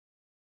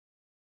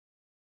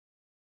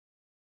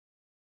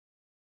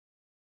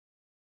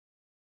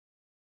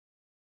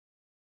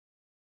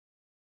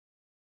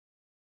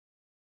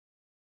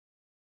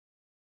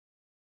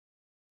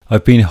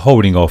I've been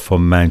holding off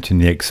on mounting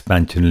the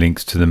expansion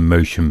links to the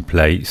motion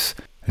plates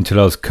until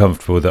I was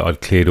comfortable that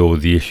I'd cleared all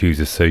the issues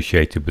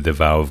associated with the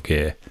valve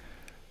gear,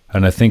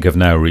 and I think I've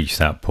now reached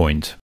that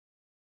point.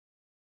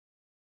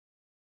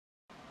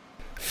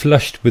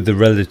 Flushed with the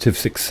relative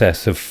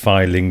success of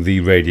filing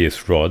the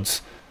radius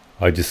rods,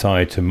 I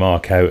decided to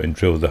mark out and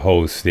drill the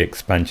holes for the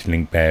expansion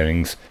link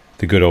bearings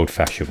the good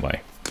old-fashioned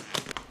way.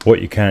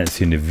 What you can't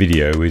see in the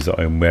video is that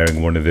I'm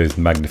wearing one of those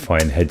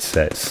magnifying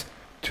headsets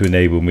to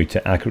enable me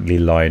to accurately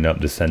line up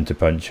the centre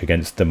punch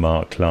against the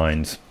marked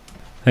lines.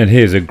 And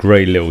here's a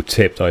great little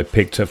tip that I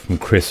picked up from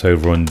Chris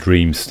over on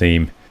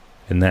Dreamsteam,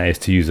 and that is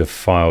to use a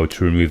file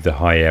to remove the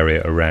high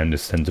area around the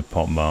centre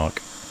pot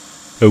mark.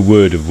 A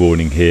word of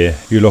warning here,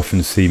 you'll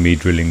often see me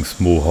drilling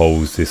small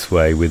holes this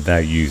way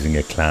without using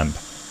a clamp.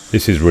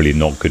 This is really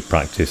not good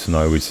practice, and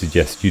I would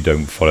suggest you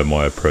don't follow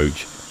my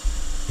approach,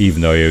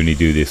 even though I only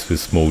do this with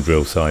small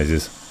drill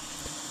sizes.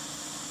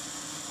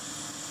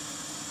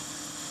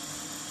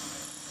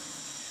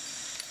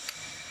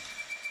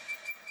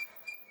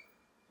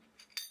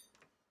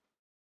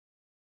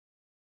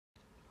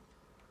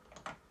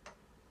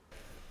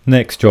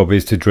 Next job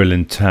is to drill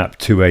and tap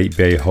two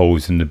 8-bay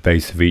holes in the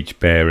base of each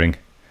bearing.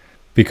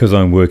 Because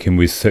I'm working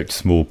with such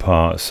small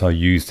parts, I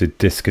used a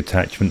disc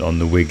attachment on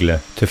the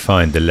wiggler to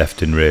find the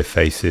left and rear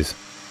faces.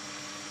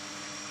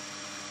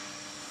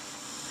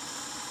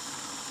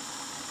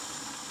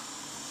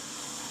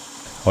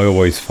 I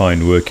always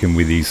find working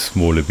with these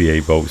smaller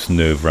BA bolts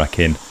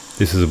nerve-wracking.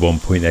 This is a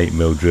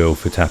 1.8mm drill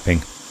for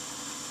tapping.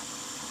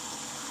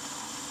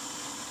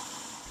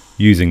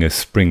 Using a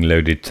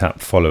spring-loaded tap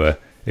follower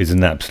is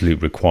an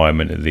absolute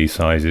requirement at these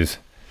sizes.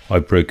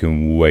 I've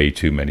broken way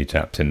too many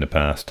taps in the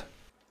past.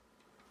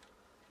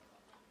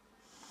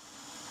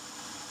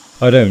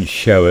 I don't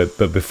show it,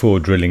 but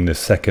before drilling the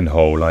second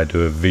hole I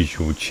do a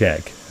visual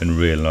check and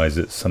realise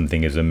that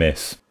something is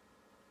amiss.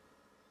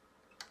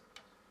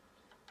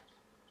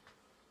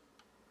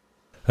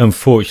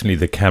 Unfortunately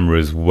the camera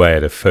is way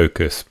out of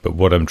focus, but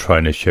what I'm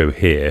trying to show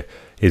here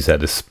is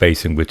that the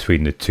spacing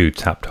between the two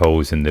tapped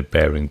holes in the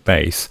bearing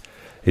base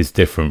is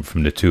different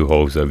from the two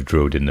holes I've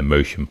drilled in the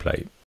motion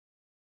plate.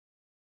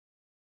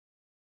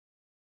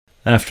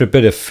 After a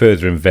bit of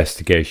further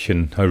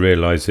investigation, I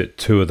realised that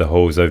two of the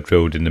holes I've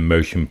drilled in the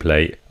motion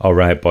plate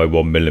are out by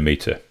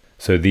 1mm,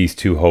 so these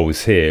two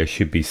holes here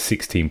should be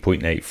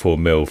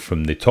 16.84mm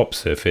from the top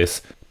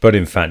surface, but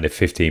in fact they're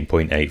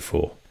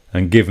 15.84.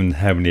 And given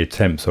how many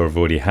attempts I've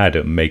already had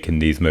at making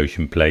these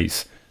motion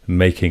plates,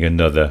 making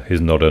another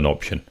is not an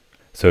option,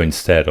 so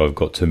instead I've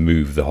got to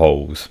move the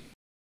holes.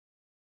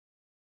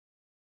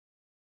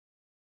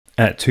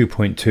 At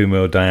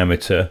 2.2mm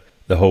diameter,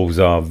 the holes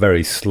are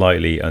very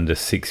slightly under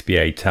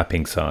 6BA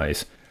tapping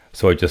size,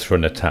 so I just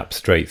run a tap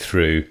straight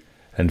through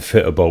and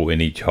fit a bolt in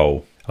each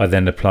hole. I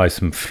then apply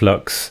some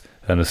flux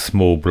and a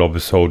small blob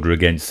of solder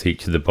against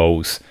each of the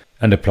bolts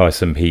and apply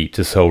some heat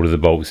to solder the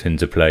bolts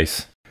into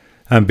place.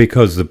 And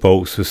because the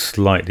bolts were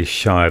slightly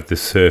shy of the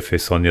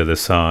surface on the other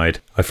side,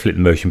 I flip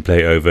the motion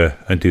plate over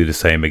and do the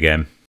same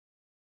again.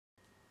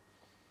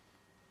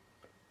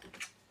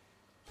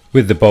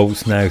 With the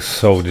bolts now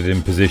soldered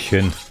in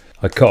position,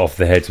 I cut off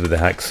the heads with a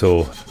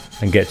hacksaw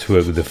and get to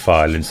work with a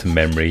file and some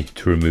memory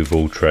to remove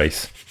all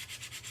trace.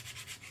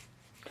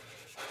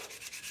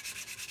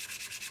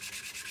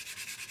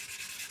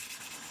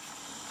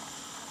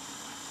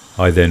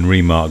 I then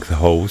remark the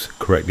holes,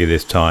 correctly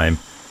this time,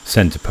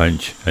 centre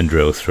punch and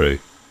drill through.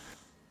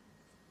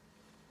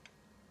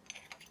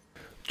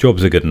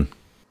 Job's a good one.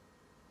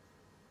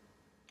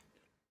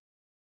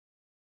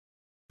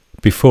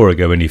 Before I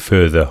go any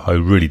further, I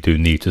really do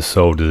need to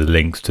solder the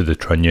links to the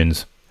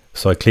trunnions,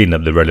 so I clean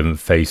up the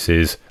relevant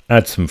faces,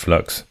 add some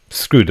flux,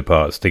 screw the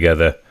parts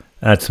together,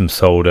 add some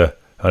solder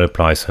and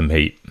apply some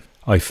heat.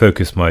 I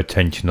focus my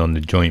attention on the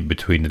joint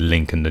between the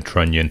link and the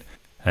trunnion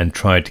and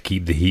try to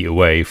keep the heat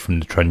away from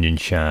the trunnion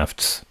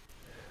shafts.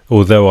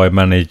 Although I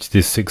managed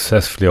this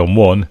successfully on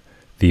one,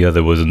 the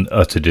other was an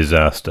utter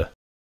disaster.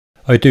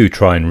 I do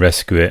try and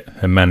rescue it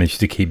and manage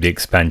to keep the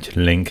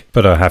expansion link,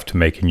 but I have to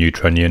make a new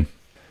trunnion.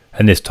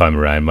 And this time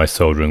around my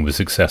soldering was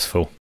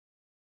successful.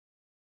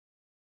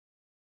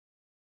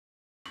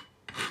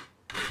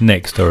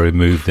 Next I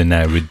remove the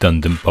now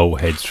redundant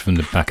bolt heads from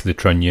the back of the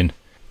trunnion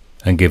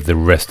and give the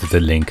rest of the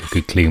link a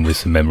good clean with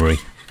some memory.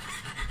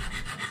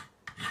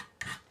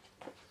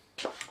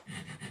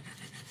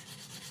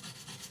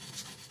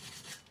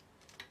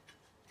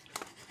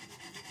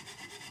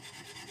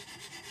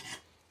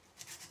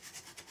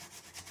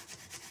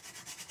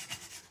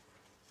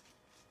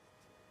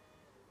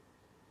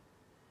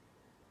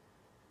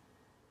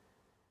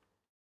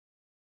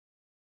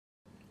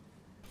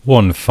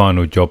 One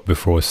final job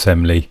before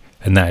assembly,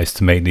 and that is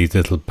to make these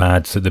little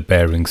pads that the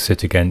bearings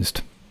sit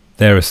against.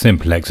 They're a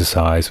simple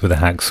exercise with a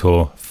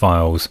hacksaw,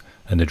 files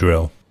and a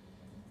drill.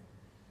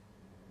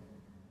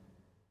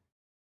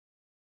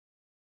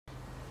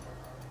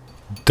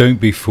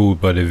 Don't be fooled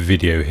by the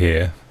video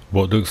here.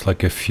 What looks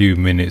like a few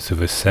minutes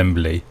of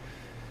assembly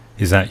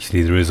is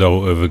actually the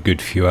result of a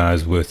good few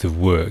hours worth of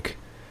work.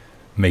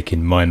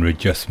 making minor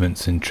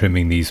adjustments and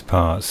trimming these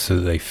parts so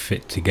that they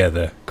fit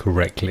together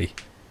correctly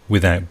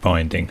without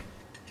binding.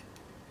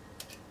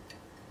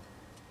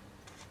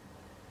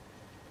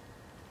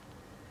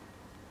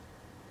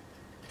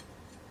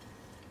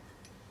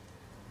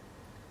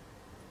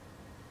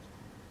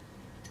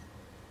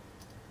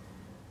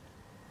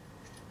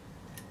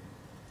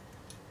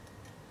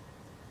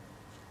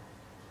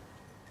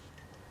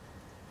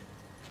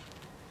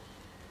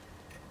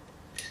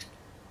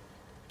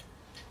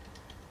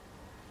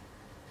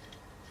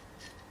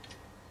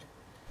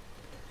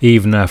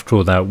 Even after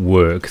all that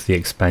work, the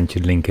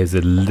expansion link is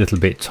a little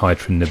bit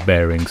tighter in the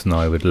bearings than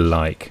I would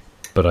like,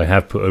 but I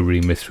have put a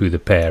reamer through the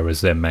pair as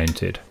they're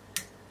mounted.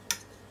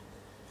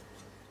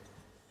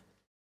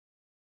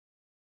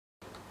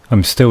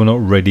 I'm still not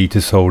ready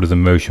to solder the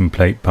motion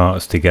plate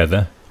parts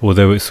together.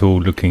 Although it's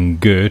all looking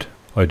good,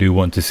 I do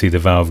want to see the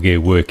valve gear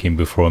working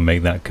before I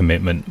make that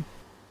commitment.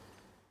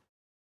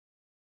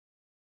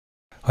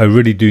 I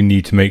really do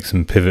need to make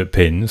some pivot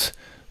pins.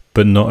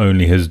 But not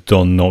only has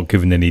Don not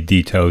given any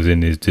details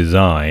in his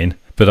design,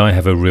 but I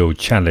have a real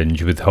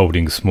challenge with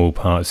holding small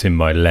parts in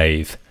my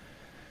lathe.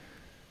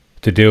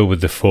 To deal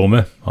with the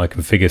former, I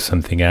can figure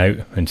something out,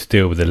 and to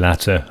deal with the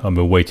latter, I'm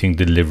awaiting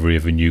delivery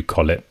of a new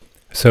collet.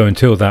 So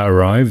until that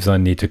arrives, I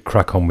need to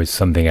crack on with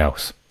something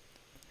else.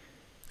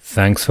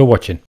 Thanks for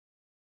watching.